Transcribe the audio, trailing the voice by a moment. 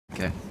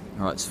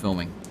Alright, it's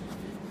filming.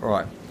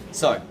 Alright,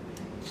 so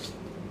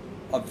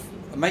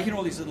I'm making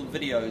all these little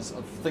videos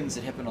of things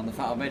that happen on the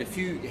farm. I've made a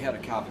few how to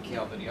carve a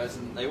cow videos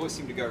and they always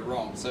seem to go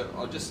wrong. So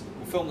we'll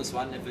film this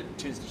one. If it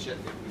turns to shit,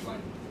 we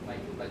won't make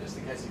it, but just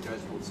in case it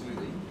goes real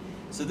smoothly.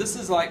 So this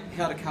is like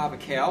how to carve a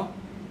cow,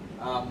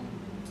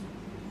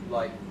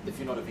 like if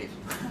you're not a vet,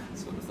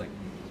 sort of thing.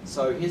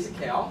 So here's a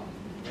cow.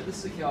 Now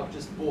this is a cow I've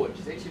just bought.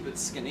 She's actually a bit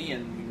skinny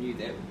and we knew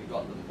that when we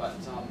got them. But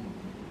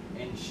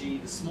and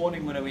this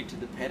morning when I went to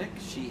the paddock,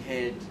 she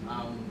had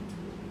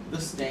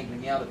this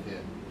dangling out of her.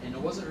 And I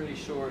wasn't really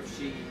sure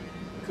if I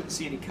couldn't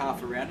see any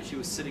calf around her. She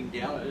was sitting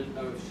down. I didn't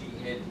know if she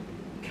had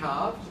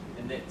calved,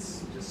 and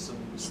that's just some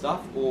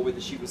stuff, or whether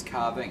she was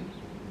calving.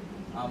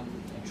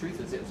 And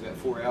truth is, that was about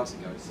 4 hours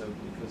ago, so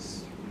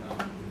because we've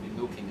been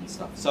milking and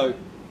stuff. So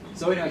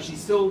anyway,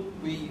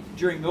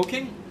 during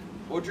milking,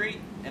 Audrey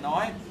and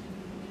I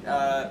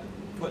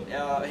put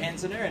our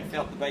hands in her and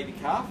felt the baby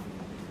calf.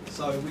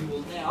 So we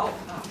will now.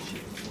 Oh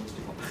shit!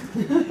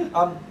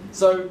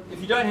 So if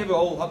you don't have a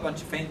whole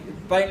bunch of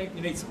baling,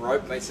 you need some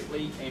rope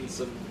basically, and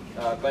some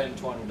baling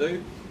twine will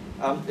do.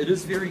 It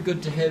is very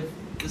good to have.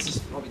 This is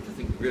probably the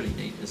thing you really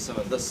need is some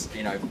of this,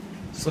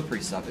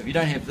 slippery stuff. If you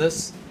don't have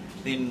this,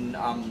 then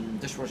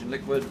dishwashing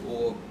liquid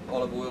or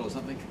olive oil or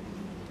something.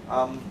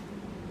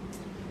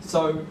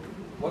 So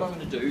what I'm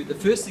going to do, the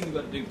first thing you've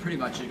got to do pretty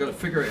much, you've got to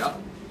figure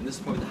out, and this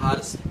is probably the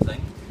hardest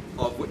thing,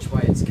 of which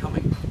way it's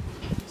coming.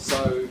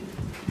 So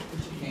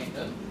put your hand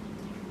in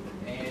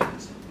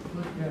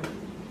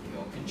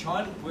and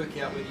try and work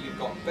out whether you've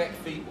got back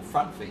feet or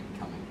front feet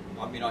coming.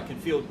 I mean, I can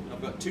feel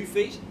I've got 2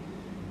 feet,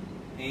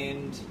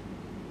 and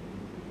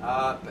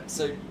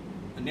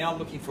and now I'm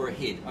looking for a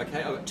head.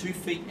 Okay, I've got 2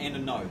 feet and a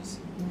nose,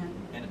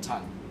 and a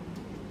tongue,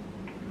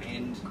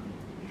 and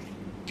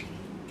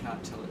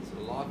can't tell it's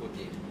alive or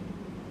dead.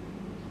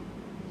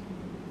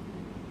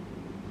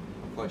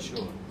 I'm quite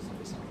sure.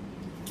 It's not.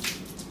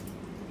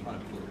 I'm trying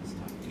to pull it this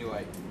time.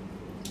 Anyway.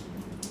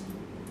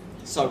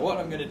 So what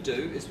I'm going to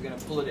do is we're going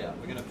to pull it out.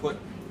 We're going to put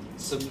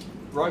some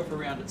rope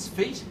around its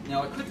feet.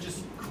 Now I could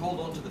just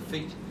hold onto the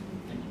feet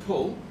and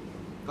pull,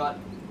 but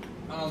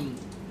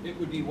it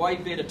would be way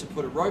better to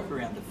put a rope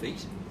around the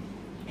feet.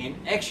 And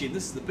actually,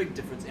 this is the big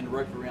difference, and a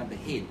rope around the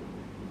head,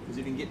 because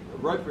you can get a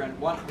rope around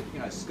one.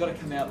 It's got to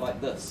come out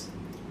like this,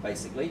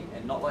 basically,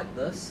 and not like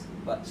this,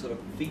 but sort of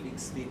feet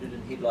extended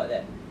and head like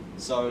that.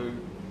 So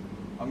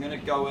I'm going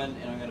to go in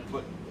and I'm going to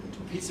put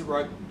a piece of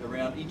rope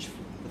around each of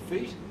the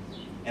feet.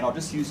 And I'll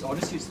just use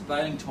the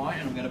baling twine,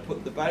 and I'm going to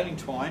put the baling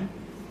twine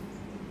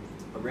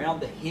around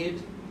the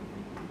head,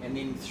 and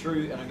then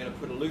through, and I'm going to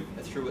put a loop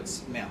through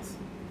its mouth.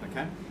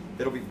 Okay,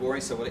 that'll be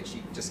boring, so we'll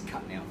actually just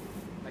cut now.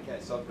 Okay,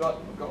 so I've got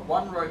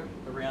one rope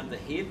around the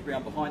head,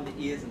 around behind the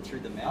ears, and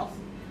through the mouth.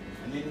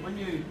 And then when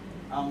you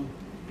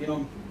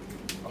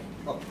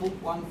I've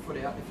pulled one foot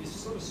out. If you're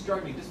sort of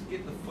struggling, just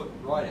get the foot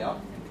right out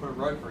and put a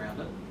rope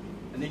around it,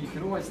 and then you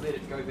can always let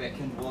it go back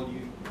in while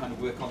you kind of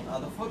work on the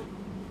other foot,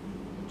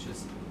 which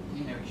is.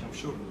 Actually I'm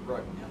short of the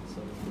rope now,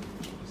 so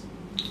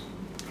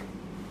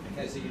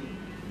okay, so you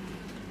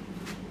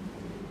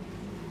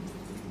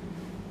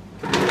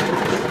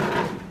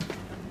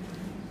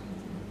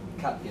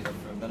cut the other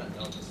for a minute, and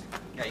I'll just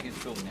you can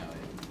film now.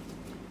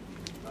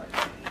 Right.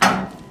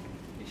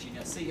 Actually,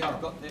 now see how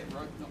I've got that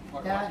rope not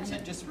quite right. So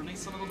just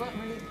release a little bit,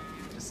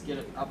 just get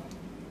it up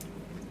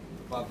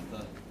above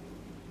the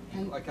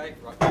ankle. Okay,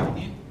 right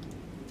again.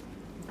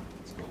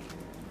 That's cool.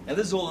 Now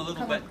this is all a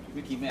little bit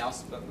Mickey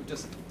Mouse, but we've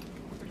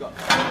got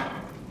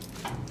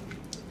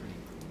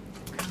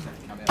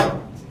come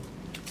out.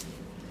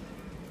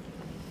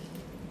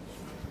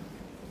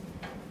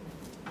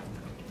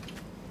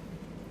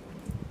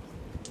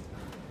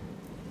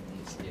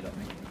 You scared of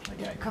me?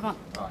 Okay. Come on.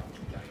 Right.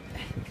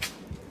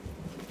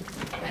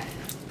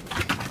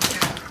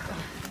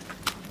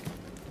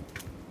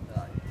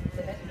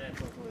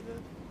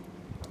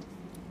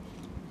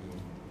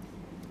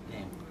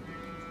 Damn.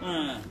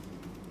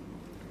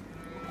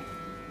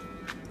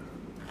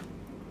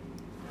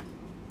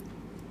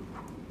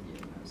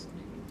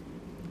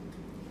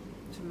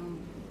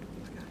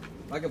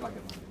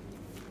 Bugger.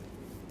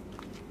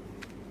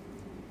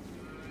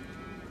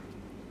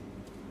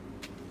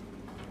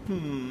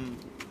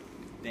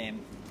 Damn.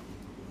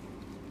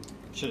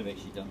 Should have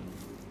actually done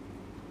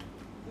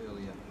it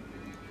earlier.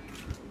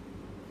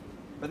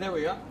 But there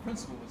we are. The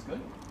principle was good.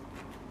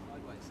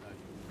 Sideways, so.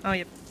 Oh,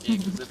 yep. Yeah,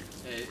 because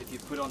if you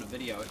put on a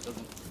video, it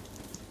doesn't.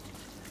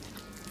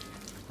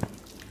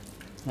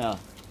 Oh.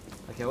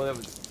 Okay, well that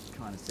was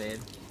kind of sad.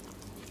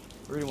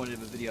 I really wanted to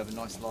have a video of a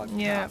nice live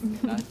calf,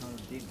 not a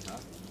dead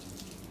calf.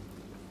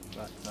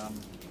 But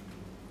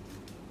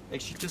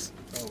actually, just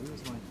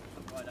where's my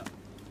right up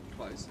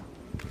close?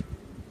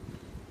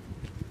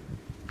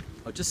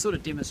 I'll just sort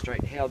of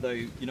demonstrate how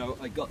I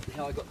got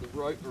the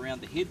rope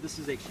around the head. This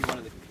is actually one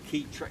of the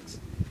key tricks.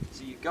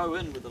 So you go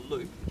in with a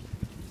loop,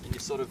 and you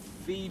sort of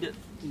feed it.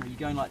 You're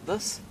going like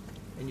this,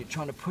 and you're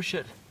trying to push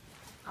it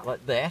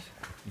like that.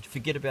 You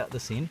forget about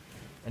this end,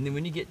 and then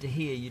when you get to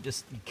here, you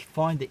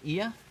find the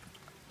ear,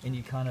 and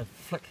you kind of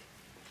flick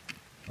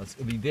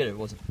It'd be better if it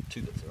wasn't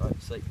 2 bits,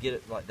 right? So you get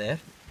it like that,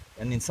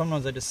 and then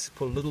sometimes I just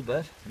pull a little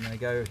bit, and I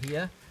go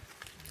here,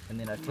 and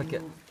then I flick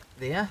it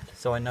there,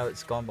 so I know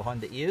it's gone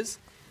behind the ears,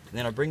 and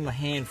then I bring my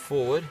hand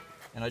forward,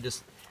 and I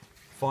just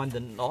find the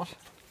knot,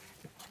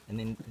 and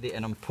then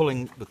and I'm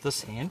pulling with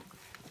this hand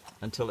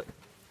until it,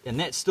 and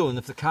that's still, and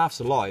if the calf's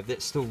alive,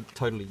 that's still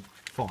totally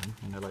fine,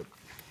 you know, like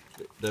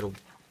that'll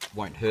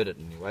won't hurt it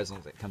anyway, as long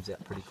as it comes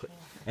out pretty quick.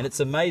 And it's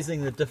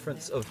amazing the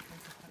difference of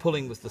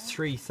pulling with the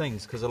 3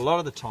 things, because a lot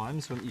of the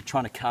times when you're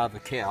trying to carve a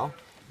cow,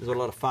 there's what a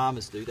lot of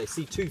farmers do, they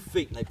see 2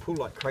 feet and they pull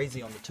like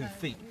crazy on the 2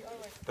 feet,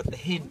 but the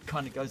head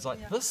kind of goes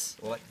like this,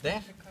 or like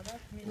that,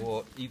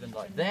 or even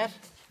like that.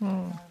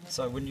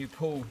 So when you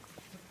pull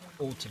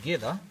all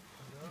together,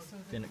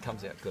 then it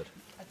comes out good.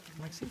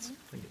 Makes sense?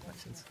 I think it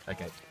makes sense.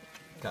 Okay,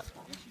 cut.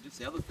 Actually, just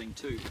the other thing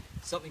too,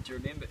 something to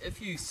remember,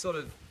 if you're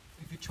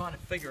trying to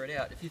figure it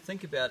out, if you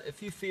think about it,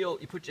 if you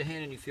put your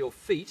hand and you feel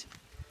feet,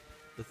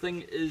 the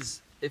thing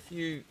is, if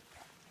you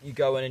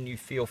go in and you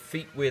feel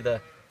feet where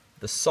the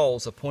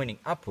soles are pointing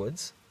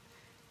upwards,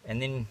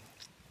 and then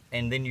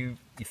you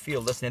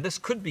feel this. Now this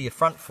could be a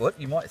front foot,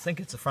 you might think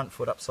it's a front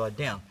foot upside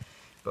down,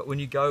 but when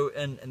you go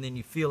in and then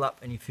you feel up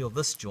and you feel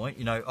this joint,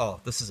 you know, oh,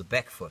 this is a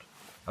back foot.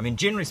 I mean,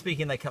 generally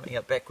speaking, they're coming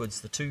out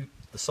backwards, the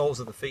soles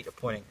of the feet are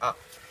pointing up,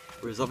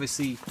 whereas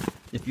obviously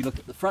if you look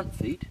at the front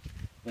feet,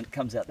 when it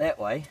comes out that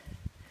way,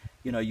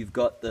 you know, you've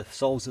got the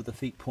soles of the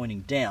feet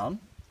pointing down,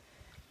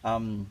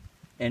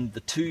 and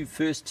the two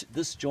first,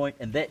 this joint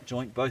and that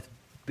joint, both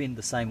bend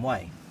the same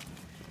way.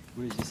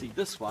 Whereas you see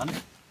this one,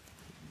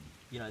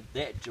 you know,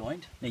 that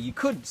joint, now you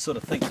could sort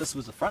of think this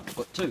was a front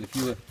foot too. If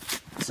you were,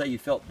 say you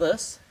felt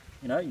this,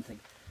 you know, you think,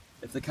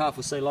 if the calf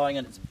was say lying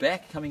on its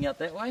back coming out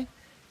that way,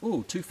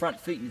 ooh, 2 front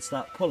feet and you'd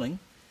start pulling.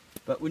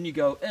 But when you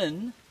go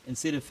in,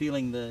 instead of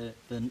feeling the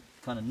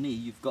kind of knee,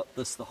 you've got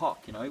this, the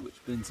hock, you know,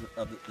 which bends the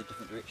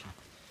different direction.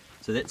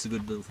 So that's a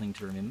good little thing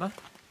to remember.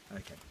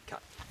 Okay,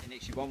 cut. And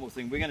actually one more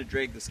thing, we're going to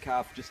drag this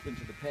calf just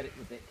into the paddock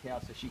with that cow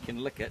so she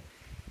can lick it,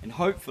 and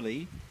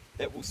hopefully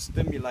that will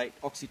stimulate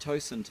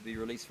oxytocin to be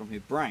released from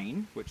her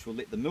brain, which will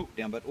let the milk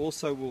down, but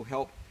also will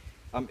help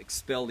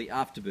expel the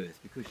afterbirth,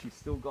 because she's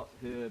still got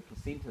her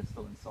placenta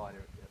still inside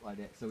her like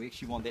that. So we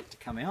actually want that to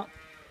come out.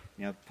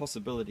 Now, the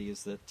possibility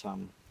is that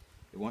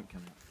it won't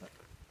come out, but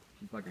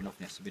she's buggering off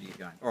now, so video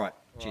going. Alright,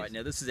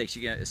 now this is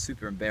actually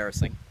super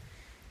embarrassing.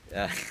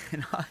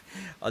 And I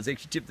was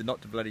actually tempted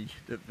not to bloody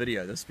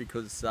video this,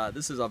 because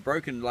I've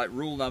broken like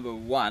rule number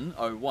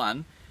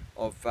 101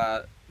 of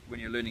when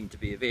you're learning to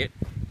be a vet,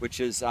 which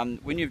is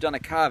when you've done a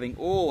calving,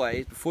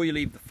 always before you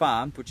leave the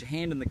farm, put your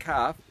hand in the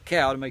cow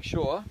to make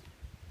sure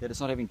that it's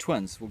not having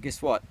twins. Well,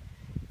 guess what?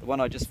 The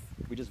one we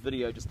just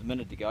videoed just a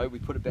minute ago, we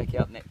put it back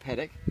out in that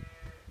paddock,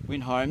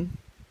 went home,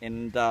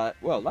 and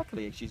well,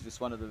 luckily actually just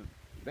one of the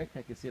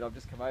backpackers said, I've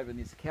just come over and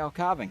there's a cow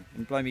calving,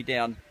 and blow me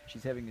down,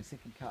 she's having a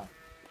second calf.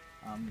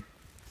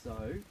 So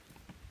you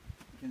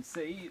can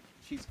see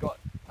she's got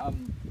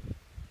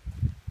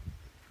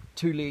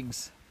 2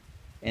 legs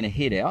and a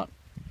head out,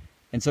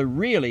 and so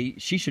really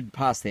she should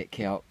pass that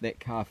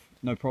calf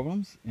no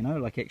problems, you know,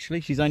 like actually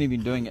she's only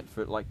been doing it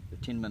for like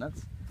 10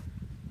 minutes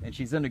and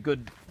she's in a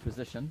good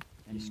position,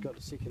 and she's got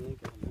the second leg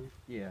out now.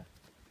 Yeah,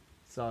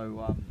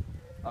 so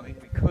I mean,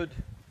 you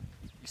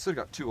sort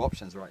of got 2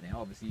 options right now.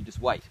 Obviously you just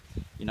wait,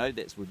 you know,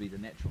 that would be the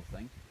natural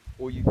thing,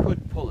 or you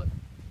could pull it.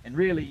 And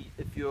really,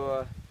 if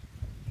you're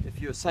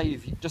say,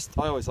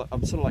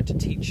 I'm sort of like to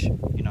teach,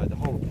 you know, the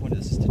whole point of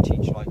this is to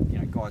teach, like, you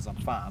know, guys on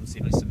farms,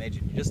 you know, just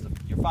imagine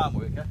you're a farm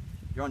worker,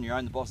 you're on your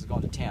own, the boss has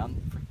gone to town,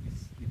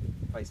 you're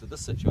faced with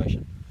this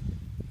situation.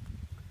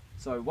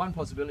 So one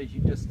possibility is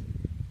you just,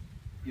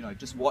 you know,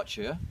 just watch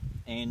her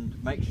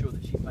and make sure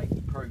that she's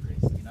making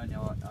progress. You know,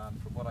 now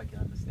from what I can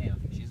understand, I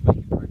think she's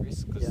making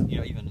progress, because you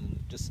know, even in the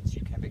distance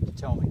you came back to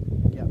tell me,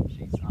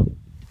 she's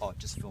oh,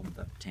 just filmed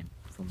the 10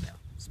 from now,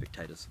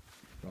 spectators.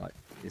 Right,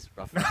 there's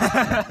rough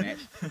Matt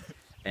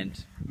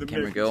and the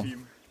camera girl.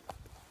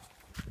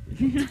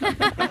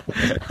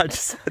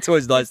 It's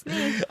always nice.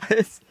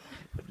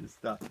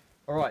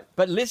 Alright,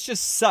 but let's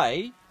just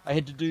say I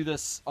had to do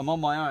this, I'm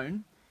on my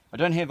own, I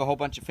don't have a whole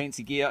bunch of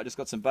fancy gear, I just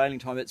got some bailing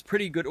time. It's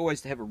pretty good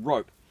always to have a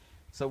rope.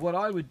 So what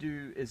I would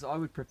do is I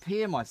would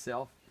prepare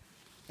myself,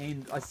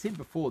 and I said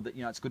before that,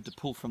 you know, it's good to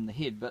pull from the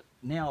head, but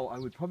now I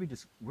would probably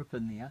just whip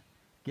in there,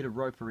 get a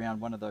rope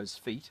around one of those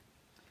feet.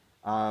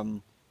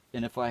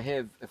 And if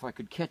I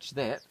could catch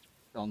that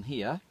on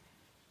here,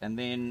 and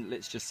then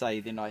let's just say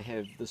then I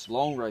have this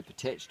long rope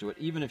attached to it,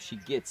 even if she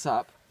gets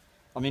up,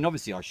 I mean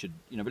obviously I should,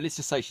 you know, but let's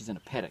just say she's in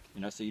a paddock,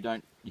 you know, so you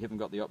haven't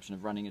got the option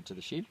of running into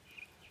the shed.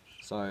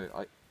 So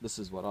this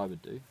is what I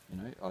would do,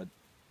 you know, I'd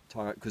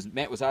tie it, because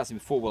Matt was asking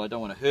before, well, I don't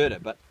want to hurt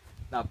it, but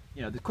now,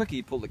 you know, the quicker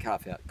you pull the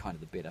calf out, kind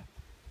of the better.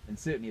 And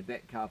certainly if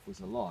that calf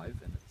was alive,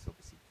 and it's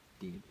obviously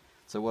dead,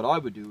 so what I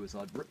would do is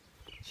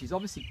she's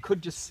obviously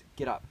could just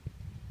get up.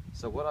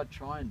 So what I'd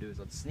try and do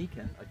is I'd sneak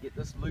in, I'd get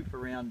this loop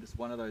around just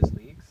one of those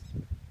legs.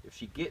 If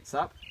she gets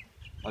up,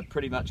 I'd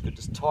pretty much could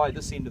just tie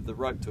this end of the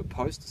rope to a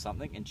post or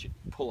something and she'd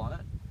pull on it,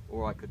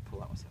 or I could pull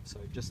up myself.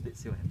 So just let's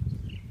see what happens.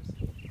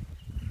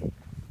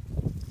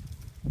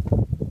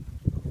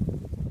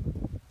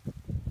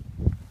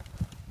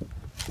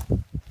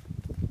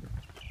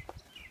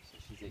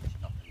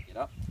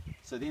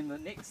 So then the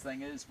next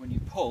thing is when you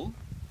pull,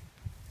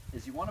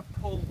 is you want to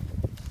pull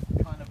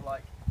kind of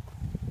like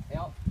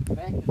out,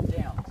 back and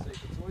down. So it's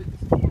always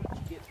important to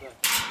get the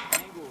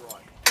angle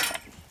right.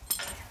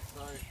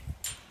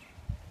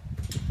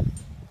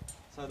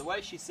 So the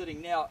way she's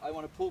sitting now, I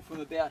want to pull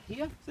from about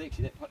here. So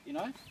actually that, you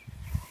know,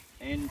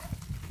 and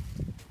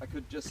I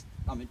could just,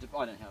 I mean, I don't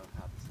know how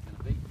hard this is going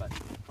to be, but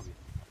probably,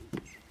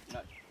 you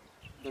know,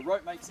 the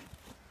rope makes it.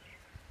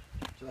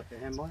 Do you like a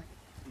hand bike?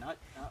 No,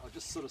 I'll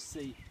just sort of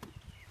see.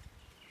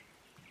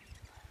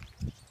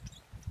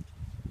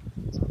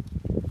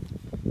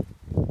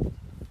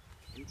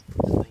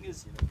 The thing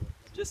is,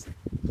 just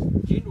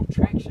gentle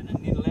traction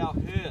and then allow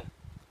her.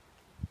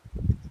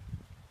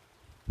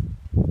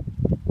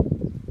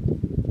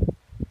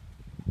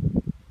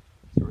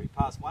 She's already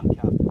passed one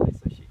calf today,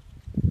 so she.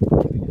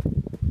 There we go.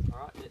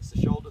 Alright, that's the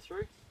shoulder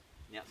through.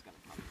 Now it's going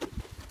to come.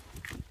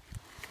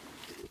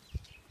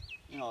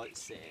 Oh,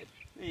 it's sad.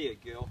 There you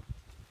go.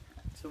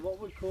 So what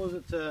would cause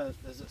it to,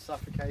 is it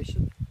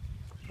suffocation?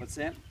 What's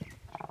that?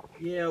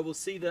 Yeah, we'll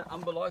see the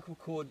umbilical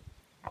cord.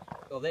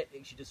 Oh, that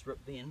actually just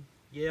ripped then.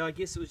 Yeah, I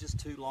guess it was just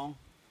too long,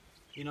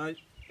 you know,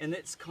 and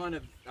that's kind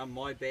of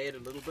my bad a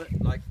little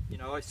bit. Like, you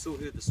know, I saw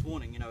her this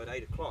morning, you know, at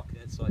 8 o'clock, and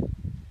it's like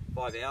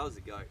 5 hours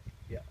ago.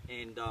 Yeah.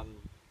 And,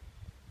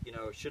 you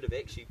know, I should have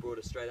actually brought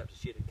her straight up to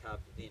shed and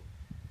carved it then.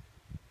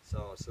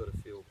 So I sort of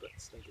feel a bit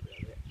stink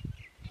about that.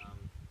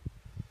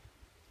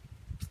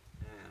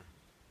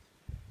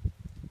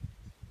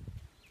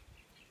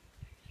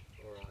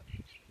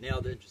 Now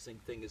the interesting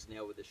thing is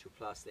now whether she'll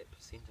place that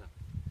placenta.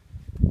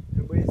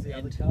 And where's the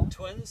other calf?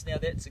 Twins. Now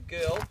that's a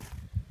girl,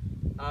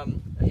 a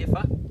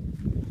heifer,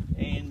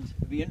 and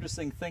it'd be an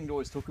interesting thing to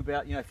always talk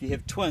about. You know, if you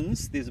have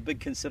twins, there's a big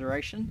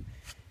consideration.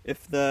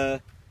 If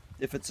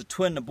it's a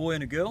twin, a boy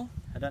and a girl.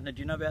 I don't know.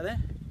 Do you know about that?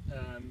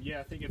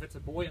 Yeah, I think if it's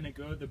a boy and a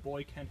girl, the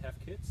boy can't have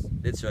kids.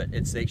 That's right.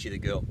 It's actually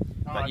the girl.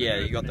 Oh, but yeah,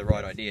 you got the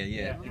right idea.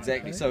 Yeah, Yeah.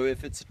 exactly. Okay. So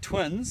if it's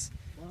twins,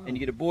 and you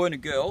get a boy and a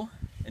girl,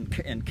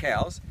 and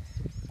cows.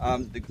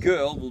 The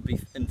girl will be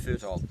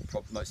infertile,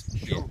 almost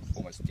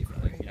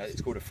definitely. You know, it's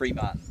called a free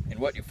martin. And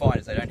what you find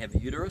is they don't have a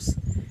uterus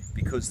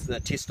because the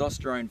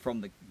testosterone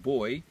from the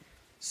boy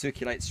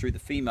circulates through the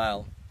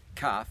female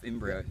calf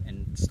embryo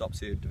and stops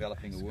her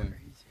developing a womb.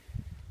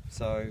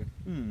 So,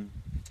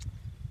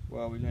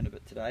 well, we learned a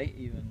bit today.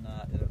 Even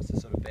it was a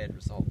sort of bad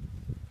result.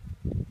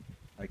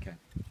 Okay,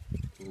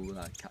 we'll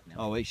cut now.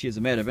 Oh, actually, as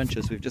a matter of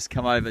interest, we've just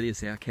come over.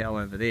 There's our cow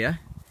over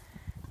there,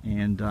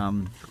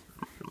 and.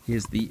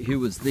 Here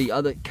was the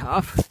other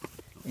calf,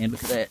 and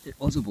look at that, it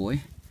was a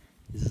boy.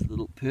 There's his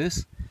little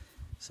purse.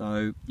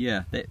 So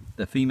yeah,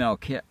 the female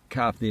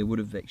calf there would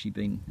have actually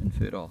been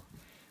infertile,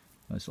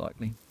 most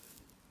likely.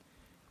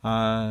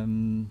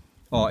 Oh,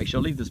 actually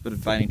I'll leave this bit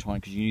of baling twine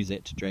because you can use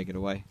that to drag it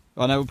away.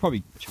 Oh no, we'll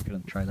probably chuck it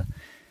in the trailer.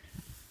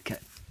 Okay.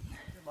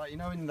 Like, you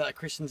know when the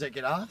questions that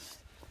get asked?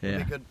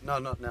 Yeah. Good. No,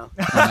 not now.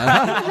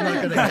 I'm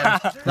not good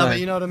at games. No, but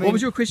you know what I mean? What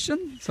was your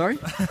question? Sorry?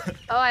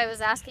 Oh, I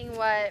was asking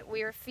what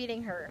we were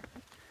feeding her.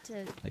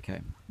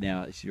 Okay,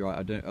 now you're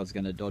right. I was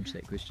going to dodge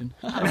that question.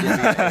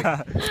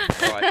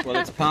 Alright, well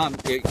it's palm.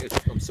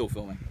 I'm still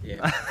filming.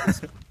 Yeah,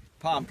 it's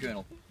palm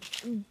kernel.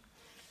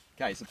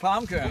 Okay, so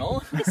palm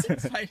kernel,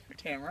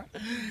 camera,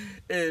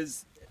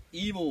 is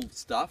evil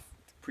stuff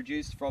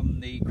produced from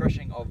the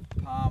crushing of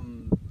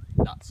palm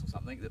nuts or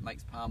something that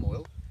makes palm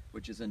oil,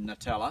 which is in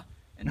Nutella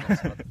and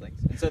lots of other things.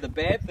 And so the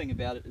bad thing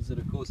about it is that,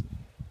 of course,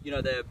 you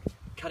know, they're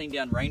cutting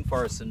down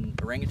rainforests and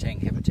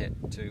orangutan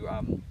habitat to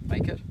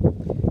make it.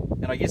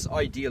 And I guess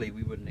ideally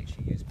we wouldn't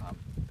actually use palm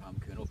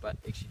kernel, but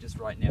actually just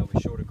right now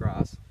we're short of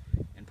grass,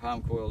 and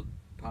palm kernel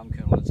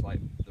is like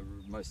the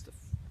most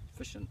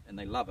efficient, and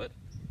they love it,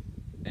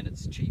 and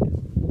it's cheap.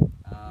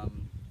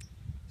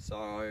 So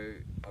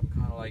I'm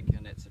kind of like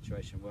in that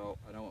situation. Well,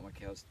 I don't want my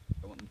cows.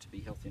 I want them to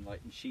be healthy and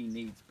light, and she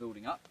needs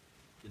building up,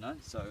 you know.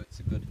 So it's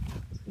a good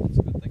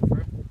thing for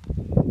her.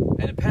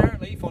 And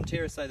apparently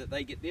Fonterra say that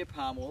they get their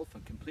palm oil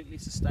from completely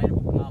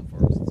sustainable palm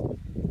forests,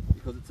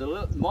 because it's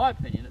in my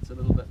opinion, it's a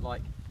little bit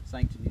like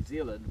saying to New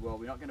Zealand, well,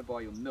 we're not going to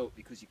buy your milk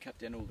because you cut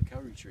down all the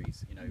kauri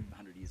trees, you know,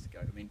 100 years ago.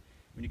 I mean,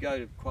 when you go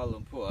to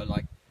Kuala Lumpur,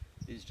 like,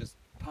 there's just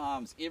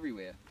palms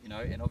everywhere, you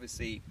know, and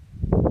obviously,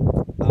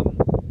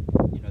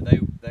 you know, they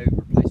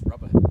replace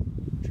rubber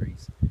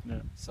trees.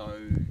 Yeah. So,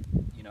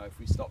 you know, if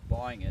we stop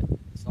buying it,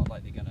 it's not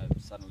like they're going to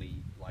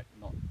suddenly, like,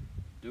 not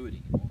do it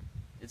anymore.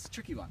 It's a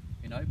tricky one,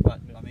 you know, but,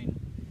 I mean,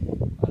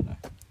 I don't know.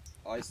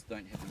 I just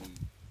don't have any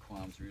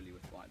qualms really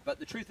with buying. But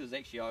the truth is,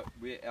 actually, our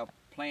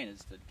plan is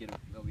to get it.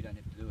 Well, we don't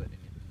have to do it in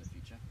the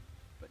future,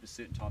 but at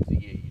certain times of the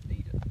year you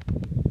need it.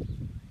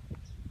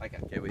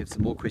 Okay, we have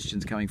some more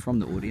questions coming from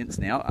the audience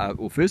now.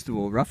 Well, first of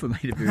all, Rafa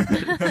made a very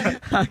good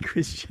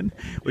question,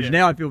 which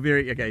now I feel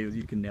very okay.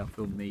 You can now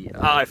film me.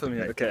 I film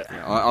you. Okay.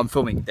 I'm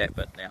filming that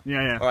bit now.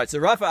 Yeah. All right. So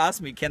Rafa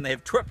asked me, can they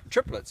have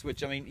triplets?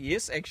 Which, I mean,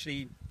 yes,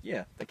 actually,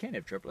 yeah, they can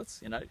have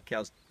triplets. You know,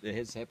 cows, it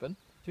has happened.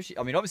 Especially,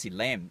 I mean, obviously,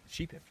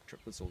 sheep have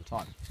triplets all the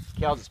time.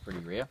 Cows is pretty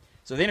rare.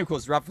 So then, of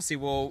course, Rafa said,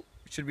 well,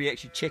 should we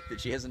actually check that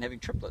she isn't having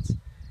triplets?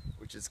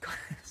 which is kind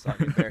of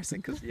slightly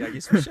embarrassing because yeah, I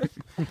guess we should,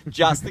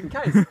 just in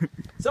case.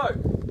 So,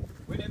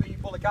 whenever you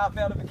pull a calf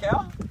out of a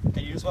cow and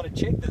you just want to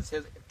check this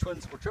has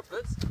twins or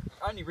triplets,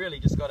 only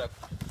really just got to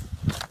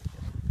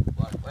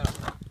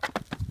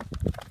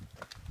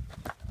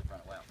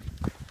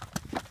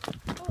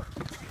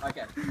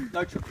okay,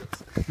 no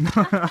triplets.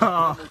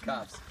 No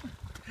calves.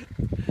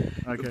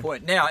 Okay. Good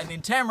point. Now, and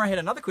then Tamara had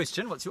another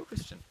question. What's your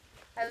question?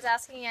 I was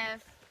asking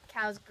if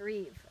cows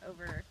grieve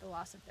over the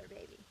loss of their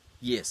baby.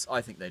 Yes, I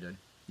think they do.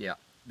 Yeah,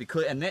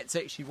 because and that's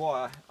actually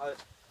why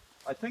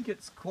I think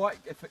it's quite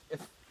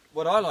if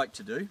what I like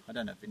to do. I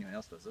don't know if anyone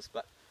else does this,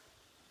 but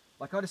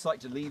like I just like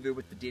to leave her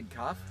with the dead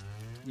calf.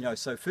 You know,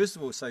 so first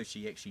of all, so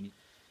she gets.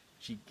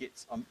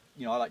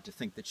 You know, I like to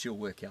think that she'll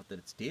work out that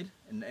it's dead,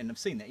 and I've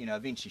seen that. You know,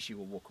 eventually she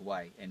will walk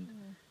away and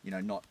you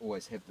know not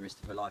always have the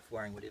rest of her life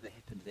worrying whatever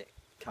happened to that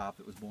calf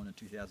that was born in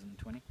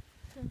 2020.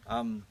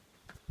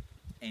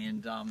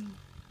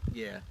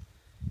 Yeah,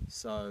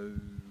 so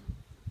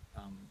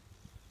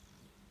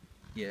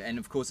yeah, and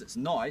of course it's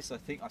nice. I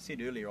think I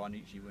said earlier on,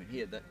 you weren't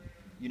here, that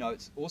you know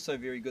it's also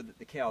very good that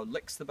the cow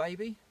licks the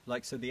baby.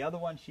 Like so, the other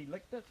one she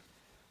licked it,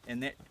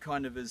 and that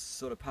kind of is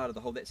sort of part of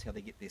the whole. That's how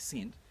they get their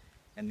scent,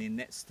 and then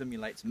that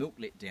stimulates milk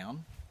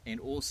letdown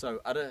and also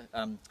other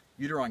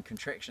uterine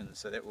contractions.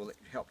 So that will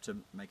help to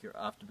make her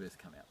afterbirth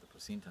come out, the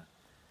placenta.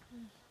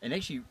 And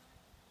actually,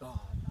 oh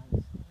no,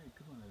 there's a very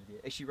good one over there.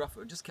 Actually, rough.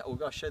 Just oh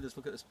gosh, show this.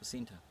 Look at this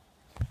placenta.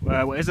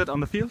 Where is it on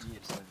the field?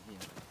 Yes, over here.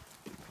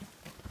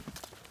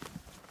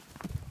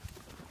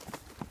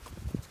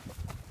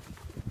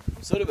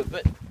 Sort of a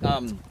bit it's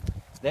a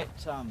bit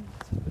of a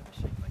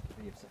shame to make a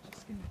video of such a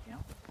skinny cow,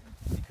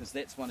 because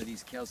that's one of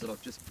these cows that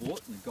I've just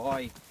bought, and the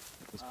guy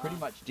was pretty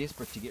much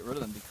desperate to get rid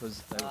of them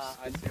because they were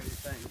I see what you're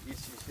saying.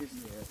 Yes, yeah,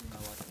 you know,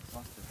 like it's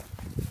busted.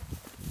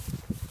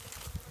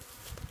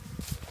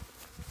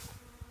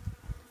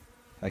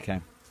 Okay.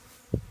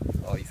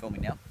 Oh, you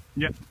filming now?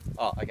 Yep.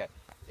 Oh, okay.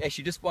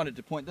 Actually, just wanted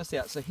to point this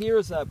out. So here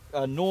is a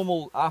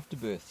normal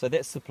afterbirth. So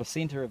that's the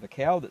placenta of a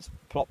cow that's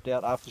plopped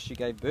out after she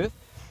gave birth.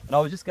 And I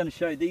was just going to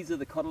show you, these are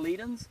the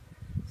cotyledons.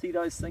 See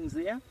those things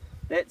there?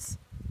 That's.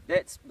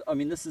 I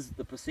mean, this is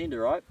the placenta,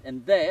 right?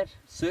 And that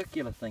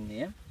circular thing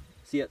there,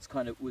 see, it's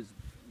kind of was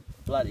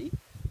bloody.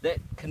 That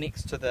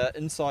connects to the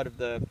inside of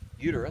the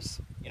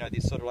uterus. You know,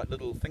 there's sort of like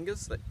little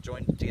fingers that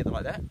join together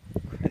like that.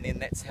 And then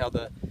that's how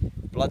the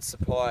blood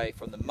supply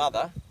from the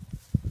mother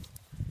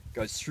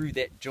goes through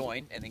that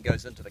joint and then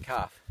goes into the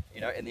calf.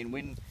 You know, and then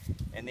when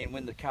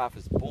the calf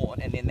is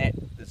born, and then that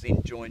is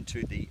then joined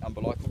to the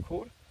umbilical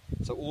cord.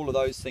 So all of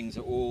those things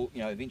are all,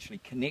 you know, eventually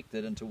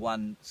connected into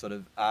one sort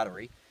of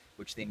artery,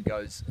 which then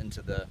goes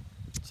into the.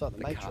 It's like the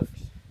Matrix.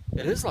 Matrix.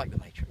 It is like the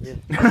Matrix. Yeah.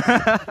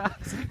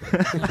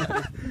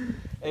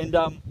 And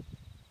I was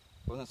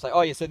going to say,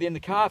 oh yeah, so then the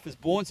calf is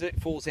born, so it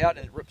falls out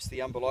and it rips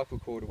the umbilical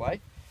cord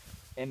away,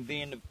 and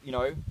then you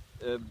know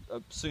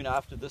soon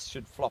after this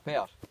should flop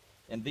out,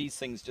 and these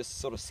things just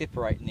sort of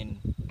separate and then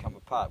come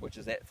apart, which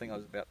is that thing I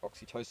was about.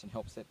 Oxytocin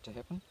helps that to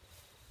happen,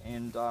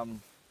 and yeah,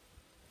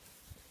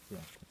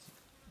 that's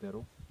about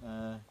all.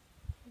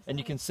 And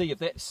you can see if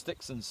that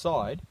sticks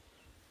inside,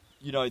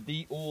 you know,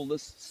 all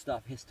this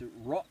stuff has to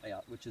rot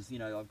out, which is, you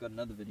know, I've got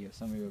another video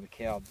somewhere of a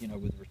cow, you know,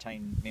 with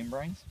retained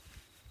membranes.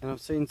 And I've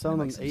seen some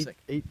of them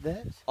eat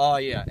that. Oh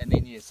yeah, and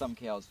then yeah,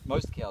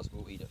 most cows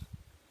will eat it.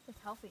 It's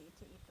healthy to eat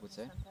the What's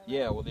that? placenta, right?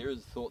 Yeah, well there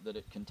is thought that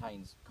it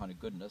contains kind of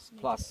goodness,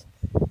 plus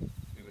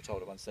we were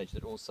told at one stage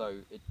that also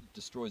it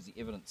destroys the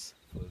evidence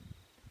for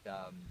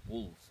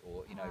wolves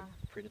or, you know,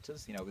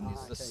 predators. You know, when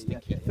there's this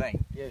stinky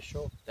thing, Yeah,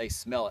 sure. they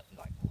smell it and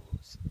like, oh,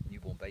 it's a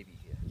newborn baby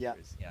here. Yeah.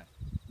 Whereas, you know,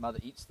 mother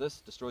eats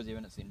this, destroys the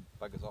evidence, then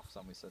buggers off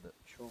somewhere so that,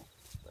 Sure.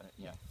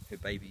 you know, her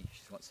baby,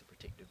 she wants to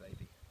protect her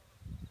baby.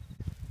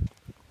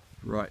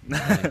 Right.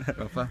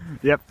 Rafa,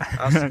 Yep.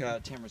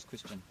 ask Tamara's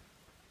question.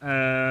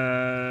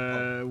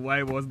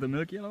 Why was the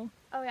milk yellow?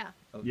 Oh yeah.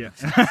 Oh, Yeah.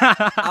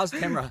 Ask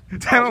Tamara.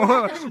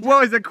 Tamara,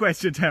 what was the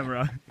question,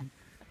 Tamara?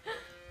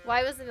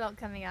 Why was the milk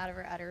coming out of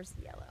her udders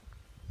yellow?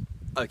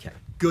 Okay,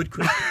 good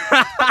question.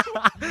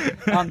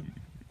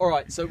 All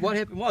right, so what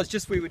happened was,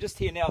 we were just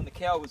here now, and the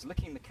cow was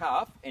licking the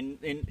calf, and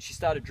then she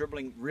started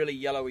dribbling really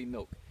yellowy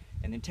milk.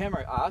 And then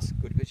Tamara asked,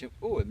 good question,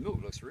 oh, the milk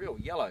looks real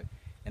yellow.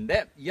 And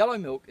that yellow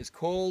milk is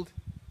called...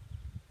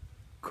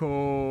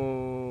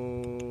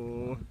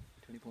 20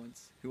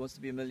 points. Who wants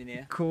to be a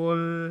millionaire?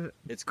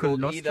 It's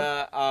called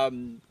either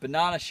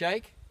banana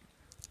shake,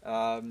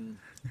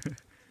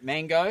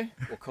 mango,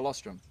 or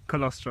colostrum.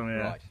 Colostrum,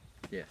 yeah. Right,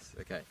 yes,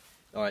 okay.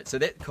 All right, so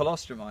that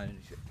colostrum,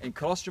 and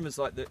colostrum is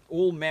like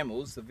all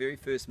mammals, the very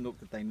first milk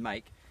that they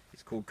make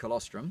is called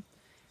colostrum,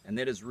 and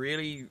that is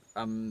really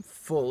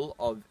full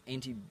of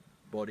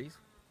antibodies.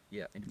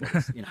 Yeah,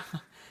 antibodies, you know,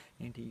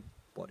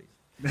 antibodies.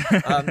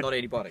 Not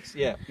antibiotics,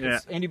 yeah.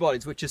 It's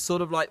antibodies, which is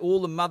sort of like all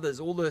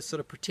the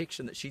sort of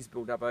protection that she's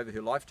built up over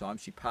her lifetime,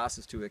 she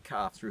passes to her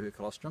calf through her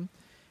colostrum.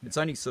 It's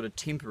only sort of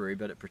temporary,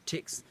 but it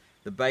protects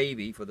the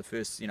baby for the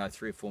first, 3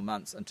 or 4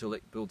 months until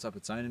it builds up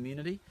its own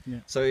immunity. Yeah.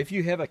 So if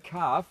you have a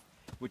calf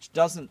which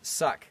doesn't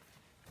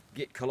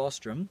get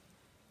colostrum,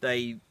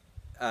 they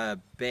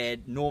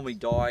bad, normally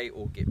die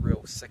or get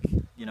real sick,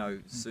 you know,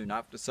 soon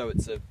after. So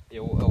it's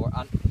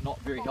not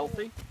very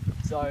healthy.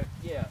 So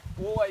yeah,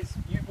 always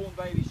newborn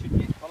babies should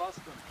get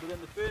colostrum within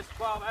the first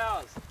 12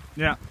 hours.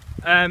 Yeah.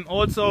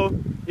 Also,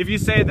 if you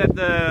say that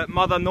the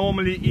mother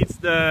normally eats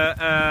the,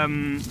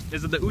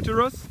 is it the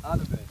uterus?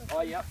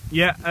 Oh yeah.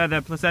 Yeah,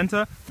 the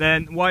placenta.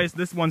 Then why is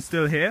this one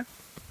still here?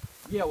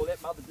 Yeah, well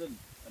that mother didn't.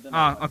 I don't know.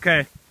 Ah,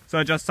 okay. So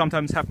it just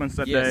sometimes happens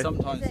that Yeah, they...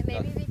 sometimes. Is it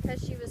maybe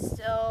because she was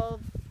still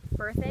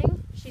birthing?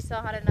 She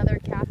still had another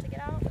calf to get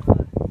out?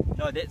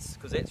 No, that's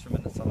because that's from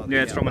some other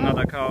Yeah, it's cow. from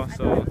another cow, I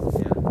so... thought it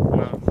was-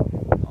 No.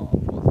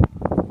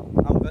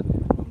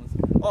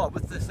 But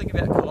with the thing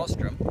about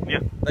colostrum, Yeah.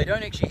 they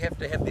don't actually have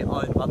to have their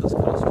own mother's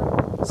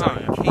colostrum. So Oh,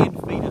 you can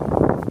feed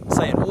it,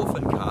 say an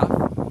orphan calf,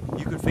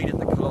 you could feed it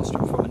the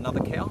colostrum from another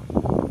cow.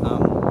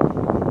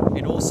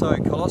 And also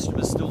colostrum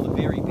is still the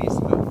very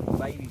best milk for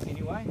babies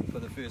anyway, for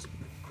the first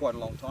quite a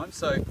long time.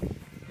 So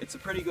it's a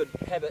pretty good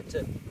habit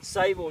to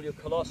save all your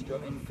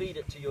colostrum and feed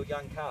it to your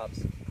young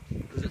calves,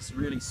 because it's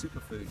really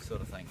superfood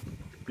sort of thing.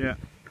 Yeah.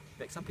 In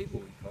fact, some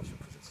people eat colostrum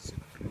because it's a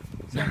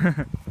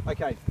superfood. So,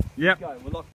 okay, Yeah. let's go. We're locked.